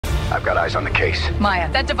I've got eyes on the case. Maya,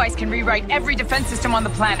 that device can rewrite every defense system on the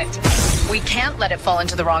planet. We can't let it fall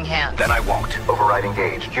into the wrong hands. Then I won't. Override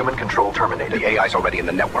engaged. Human control terminated. The AI's already in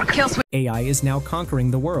the network. Kill switch. AI is now conquering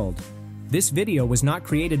the world. This video was not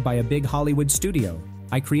created by a big Hollywood studio.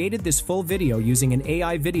 I created this full video using an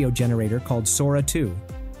AI video generator called Sora 2.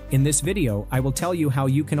 In this video, I will tell you how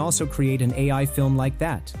you can also create an AI film like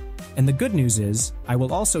that. And the good news is, I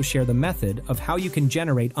will also share the method of how you can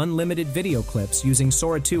generate unlimited video clips using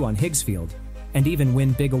Sora 2 on Higgsfield, and even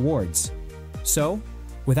win big awards. So,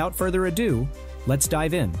 without further ado, let's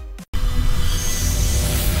dive in.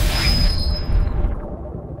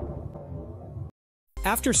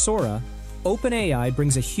 After Sora, OpenAI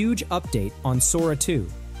brings a huge update on Sora 2.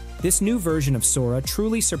 This new version of Sora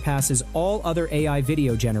truly surpasses all other AI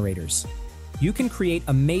video generators. You can create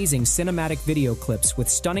amazing cinematic video clips with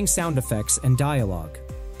stunning sound effects and dialogue.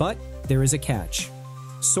 But there is a catch.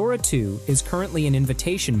 Sora 2 is currently in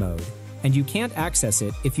invitation mode, and you can't access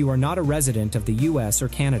it if you are not a resident of the US or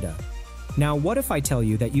Canada. Now, what if I tell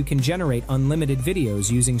you that you can generate unlimited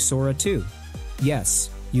videos using Sora 2?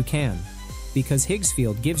 Yes, you can. Because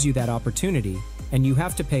Higgsfield gives you that opportunity, and you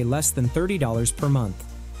have to pay less than $30 per month.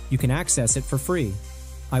 You can access it for free.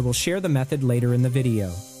 I will share the method later in the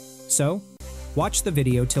video. So, watch the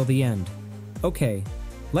video till the end. Okay,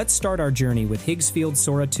 let's start our journey with Higgsfield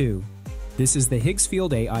Sora 2. This is the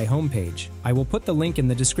Higgsfield AI homepage. I will put the link in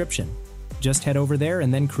the description. Just head over there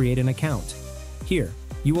and then create an account. Here,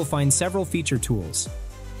 you will find several feature tools.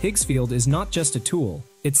 Higgsfield is not just a tool,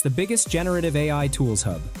 it's the biggest generative AI tools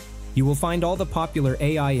hub. You will find all the popular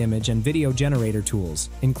AI image and video generator tools,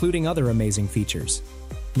 including other amazing features.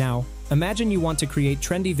 Now, imagine you want to create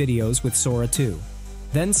trendy videos with Sora 2.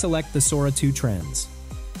 Then select the Sora 2 trends.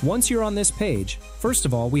 Once you're on this page, first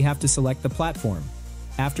of all, we have to select the platform.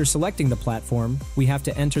 After selecting the platform, we have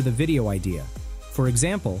to enter the video idea. For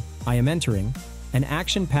example, I am entering an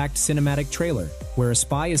action-packed cinematic trailer where a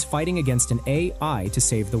spy is fighting against an AI to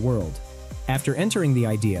save the world. After entering the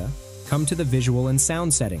idea, come to the visual and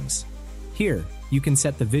sound settings. Here, you can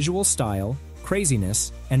set the visual style,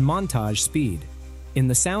 craziness, and montage speed. In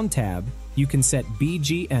the sound tab, you can set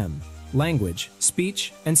BGM, language,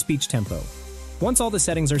 speech, and speech tempo. Once all the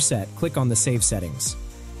settings are set, click on the Save Settings.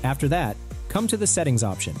 After that, come to the Settings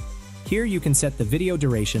option. Here you can set the video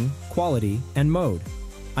duration, quality, and mode.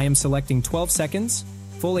 I am selecting 12 seconds,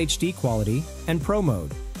 Full HD quality, and Pro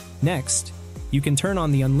mode. Next, you can turn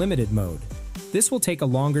on the Unlimited mode. This will take a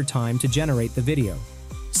longer time to generate the video.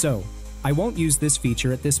 So, I won't use this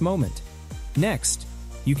feature at this moment. Next,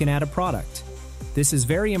 you can add a product. This is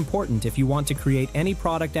very important if you want to create any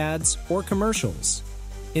product ads or commercials.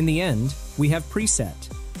 In the end, we have preset.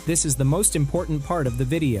 This is the most important part of the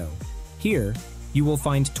video. Here, you will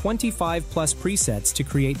find 25 plus presets to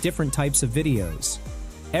create different types of videos.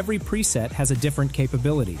 Every preset has a different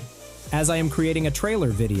capability. As I am creating a trailer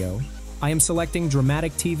video, I am selecting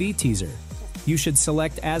Dramatic TV Teaser. You should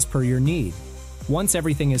select as per your need. Once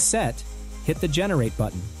everything is set, hit the Generate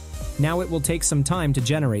button. Now it will take some time to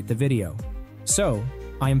generate the video. So,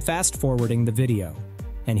 I am fast-forwarding the video.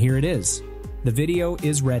 And here it is. The video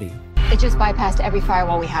is ready. It just bypassed every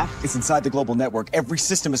firewall we have. It's inside the global network. Every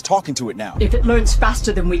system is talking to it now. If it learns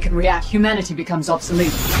faster than we can react, humanity becomes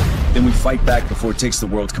obsolete. Then we fight back before it takes the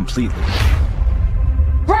world completely.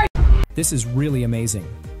 Right! This is really amazing.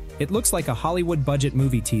 It looks like a Hollywood budget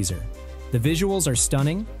movie teaser. The visuals are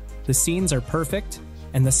stunning, the scenes are perfect,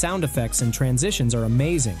 and the sound effects and transitions are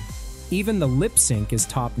amazing. Even the lip sync is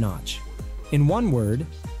top-notch. In one word,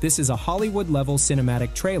 this is a Hollywood-level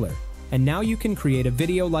cinematic trailer, and now you can create a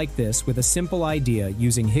video like this with a simple idea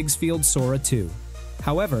using Higgsfield Sora 2.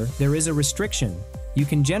 However, there is a restriction. You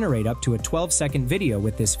can generate up to a 12-second video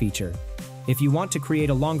with this feature. If you want to create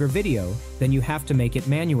a longer video, then you have to make it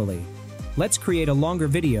manually. Let's create a longer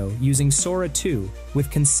video using Sora 2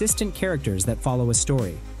 with consistent characters that follow a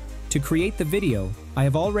story. To create the video, I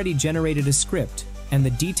have already generated a script and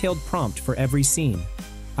the detailed prompt for every scene.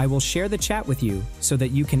 I will share the chat with you so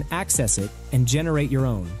that you can access it and generate your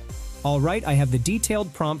own. Alright, I have the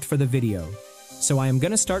detailed prompt for the video. So I am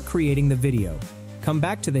going to start creating the video. Come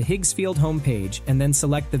back to the Higgsfield homepage and then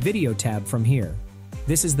select the Video tab from here.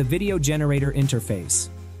 This is the Video Generator interface.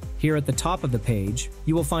 Here at the top of the page,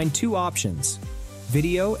 you will find two options,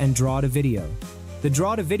 Video and Draw to Video. The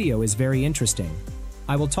Draw to Video is very interesting.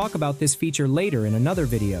 I will talk about this feature later in another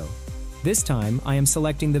video. This time, I am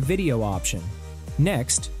selecting the Video option.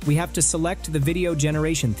 Next, we have to select the video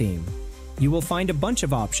generation theme. You will find a bunch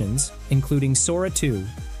of options, including Sora 2,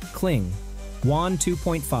 Kling, WAN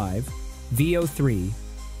 2.5, VO3,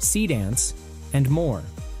 Seedance, and more.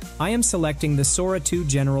 I am selecting the Sora 2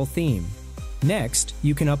 general theme. Next,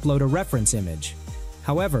 you can upload a reference image.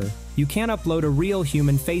 However, you can't upload a real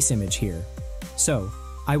human face image here. So,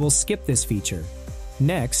 I will skip this feature.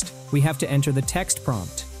 Next, we have to enter the text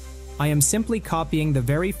prompt. I am simply copying the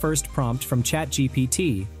very first prompt from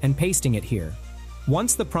ChatGPT and pasting it here.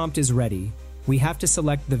 Once the prompt is ready, we have to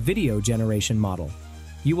select the video generation model.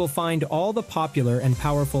 You will find all the popular and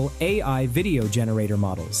powerful AI video generator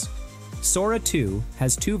models. Sora 2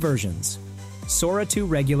 has two versions, Sora 2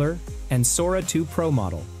 Regular and Sora 2 Pro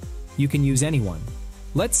model. You can use any one.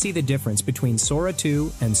 Let's see the difference between Sora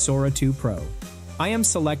 2 and Sora 2 Pro. I am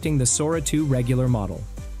selecting the Sora 2 Regular model.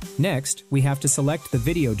 Next, we have to select the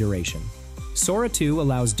video duration. Sora 2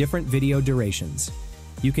 allows different video durations.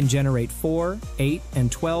 You can generate 4, 8,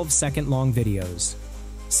 and 12-second long videos.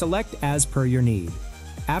 Select as per your need.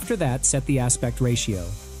 After that, set the aspect ratio.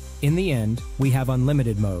 In the end, we have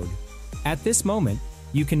unlimited mode. At this moment,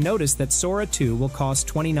 you can notice that Sora 2 will cost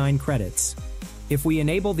 29 credits. If we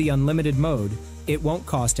enable the unlimited mode, it won't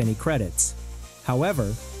cost any credits.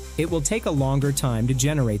 However, it will take a longer time to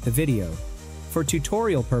generate the video. For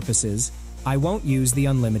tutorial purposes, I won't use the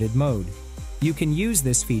unlimited mode. You can use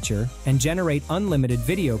this feature and generate unlimited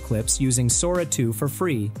video clips using Sora 2 for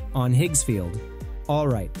free on Higgsfield.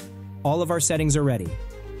 Alright, all of our settings are ready.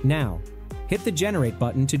 Now, hit the generate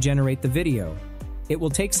button to generate the video. It will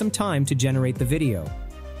take some time to generate the video.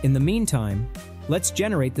 In the meantime, let's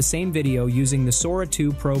generate the same video using the Sora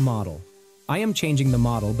 2 Pro model. I am changing the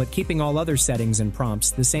model but keeping all other settings and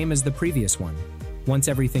prompts the same as the previous one. Once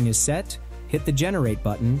everything is set, hit the generate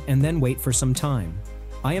button and then wait for some time.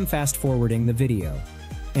 I am fast forwarding the video.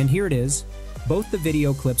 And here it is. Both the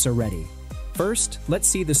video clips are ready. First, let's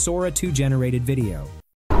see the Sora 2 generated video.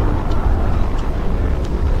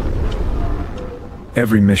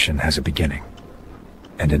 Every mission has a beginning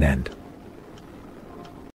and an end.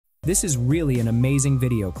 This is really an amazing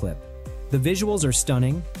video clip. The visuals are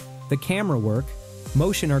stunning, the camera work,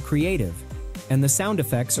 motion are creative, and the sound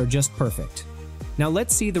effects are just perfect. Now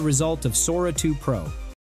let's see the result of Sora 2 Pro.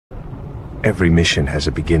 Every mission has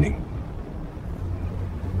a beginning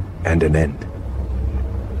and an end.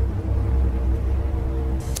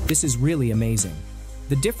 This is really amazing.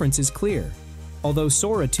 The difference is clear. Although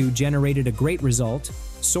Sora 2 generated a great result,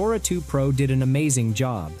 Sora 2 Pro did an amazing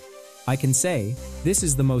job. I can say, this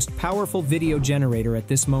is the most powerful video generator at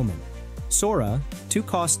this moment. Sora 2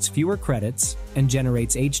 costs fewer credits and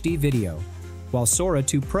generates HD video, while Sora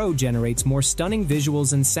 2 Pro generates more stunning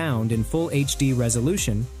visuals and sound in full HD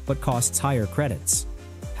resolution, but costs higher credits.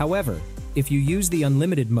 However, if you use the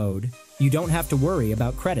unlimited mode, you don't have to worry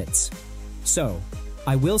about credits. So,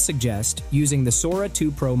 I will suggest using the Sora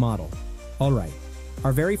 2 Pro model. Alright,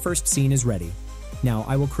 our very first scene is ready. Now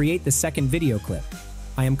I will create the second video clip.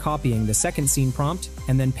 I am copying the second scene prompt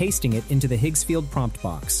and then pasting it into the Higgsfield prompt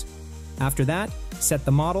box. After that, set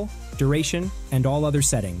the model, duration, and all other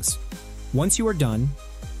settings. Once you are done,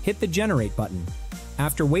 hit the generate button.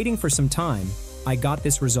 After waiting for some time, I got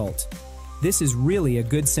this result. This is really a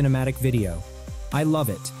good cinematic video. I love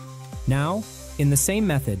it. Now, in the same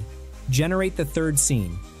method, generate the third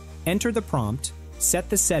scene. Enter the prompt, set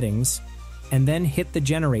the settings, and then hit the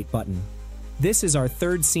generate button. This is our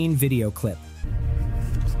third scene video clip.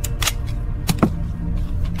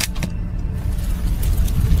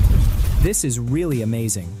 This is really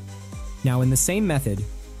amazing. Now in the same method,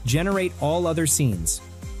 generate all other scenes.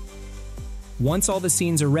 Once all the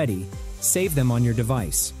scenes are ready, save them on your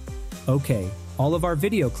device. Okay, all of our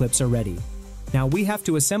video clips are ready. Now we have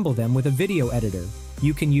to assemble them with a video editor.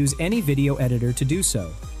 You can use any video editor to do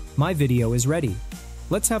so. My video is ready.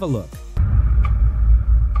 Let's have a look.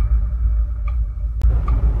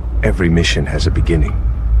 Every mission has a beginning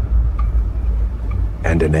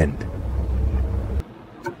and an end.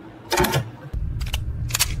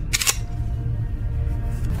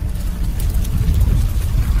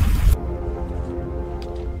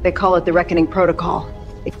 They call it the Reckoning Protocol.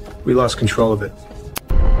 We lost control of it.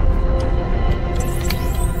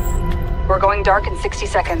 We're going dark in 60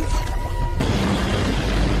 seconds.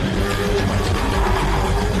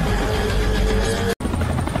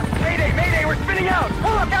 Mayday, mayday, we're spinning out!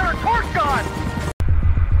 Pull up, our torque gone!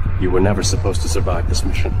 You were never supposed to survive this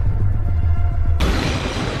mission.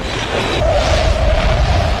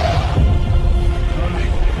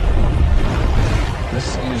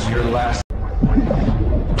 This is your last...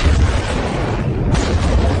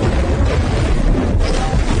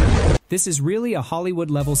 This is really a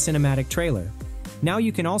Hollywood-level cinematic trailer. Now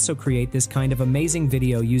you can also create this kind of amazing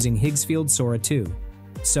video using Higgsfield Sora 2.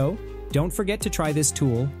 So, don't forget to try this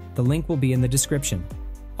tool, the link will be in the description.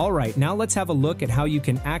 Alright, now let's have a look at how you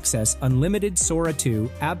can access Unlimited Sora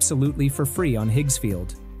 2 absolutely for free on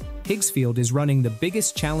Higgsfield. Higgsfield is running the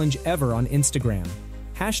biggest challenge ever on Instagram.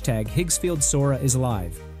 Hashtag Higgsfield Sora is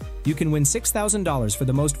live. You can win $6,000 for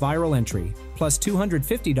the most viral entry, plus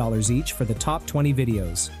 $250 each for the top 20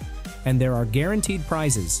 videos. And there are guaranteed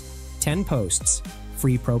prizes: 10 posts,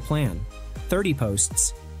 free Pro plan; 30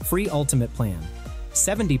 posts, free Ultimate plan;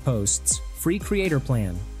 70 posts, free Creator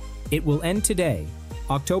plan. It will end today,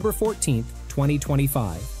 October 14th,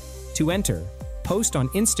 2025. To enter, post on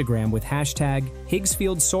Instagram with hashtag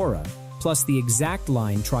Higgsfield Sora, plus the exact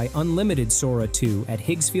line try Unlimited Sora 2 at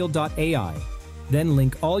higgsfield.ai. Then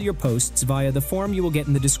link all your posts via the form you will get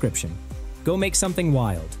in the description. Go make something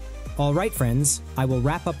wild. Alright friends, I will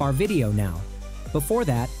wrap up our video now. Before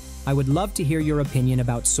that, I would love to hear your opinion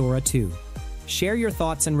about Sora 2. Share your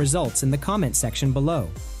thoughts and results in the comment section below.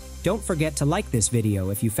 Don't forget to like this video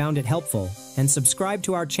if you found it helpful, and subscribe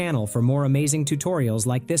to our channel for more amazing tutorials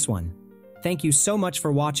like this one. Thank you so much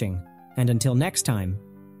for watching, and until next time,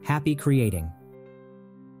 happy creating.